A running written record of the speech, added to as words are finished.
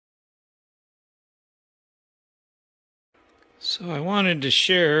So I wanted to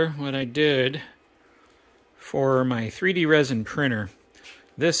share what I did for my 3D resin printer.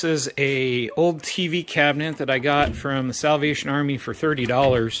 This is a old TV cabinet that I got from the Salvation Army for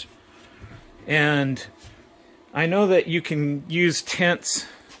 $30. And I know that you can use tents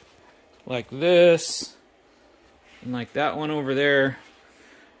like this and like that one over there.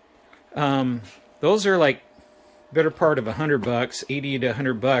 Those are like better part of $100, 80 to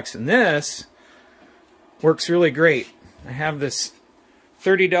 $100, and this works really great. I have this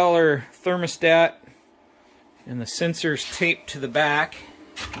 $30 thermostat and the sensor's taped to the back.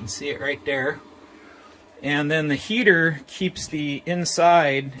 You can see it right there. And then the heater keeps the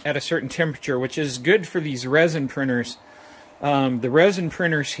inside at a certain temperature, which is good for these resin printers. The resin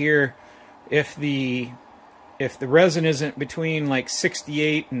printers here, if the resin isn't between like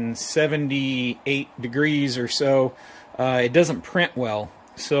 68 and 78 degrees or so, it doesn't print well.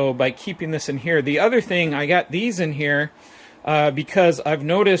 So by keeping this in here, the other thing, I got these in here because I've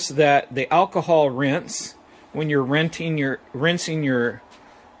noticed that the alcohol rinse, when you're rinsing your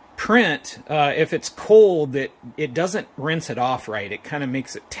print, if it's cold, it doesn't rinse it off right. It kind of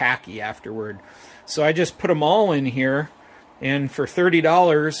makes it tacky afterward. So I just put them all in here, and for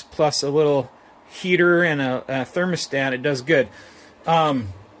 $30 plus a little heater and a thermostat, it does good. Let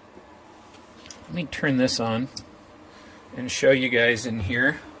me turn this on and show you guys in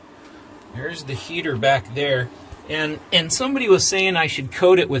here. There's the heater back there, and somebody was saying I should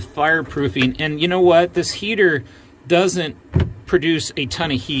coat it with fireproofing, and you know what, this heater doesn't produce a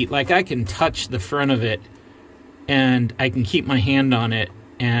ton of heat. Like, I can touch the front of it and I can keep my hand on it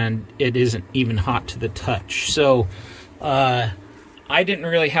and it isn't even hot to the touch. So I didn't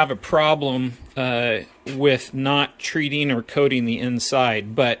really have a problem with not treating or coating the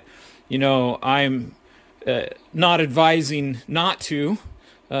inside, but you know, I'm not advising not to.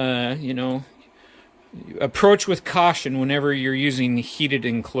 You know, approach with caution whenever you're using heated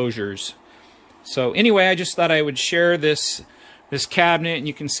enclosures. So anyway, I just thought I would share this cabinet, and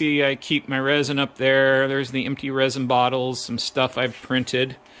you can see I keep my resin up there. There's the empty resin bottles, some stuff I've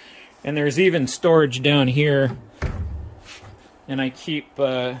printed, and there's even storage down here. And I keep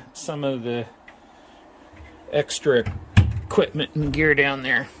some of the extra equipment and gear down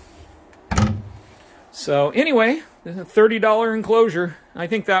there. So anyway, the $30 enclosure. I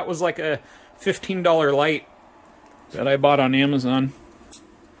think that was like a $15 light that I bought on Amazon.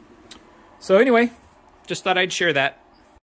 So anyway, just thought I'd share that.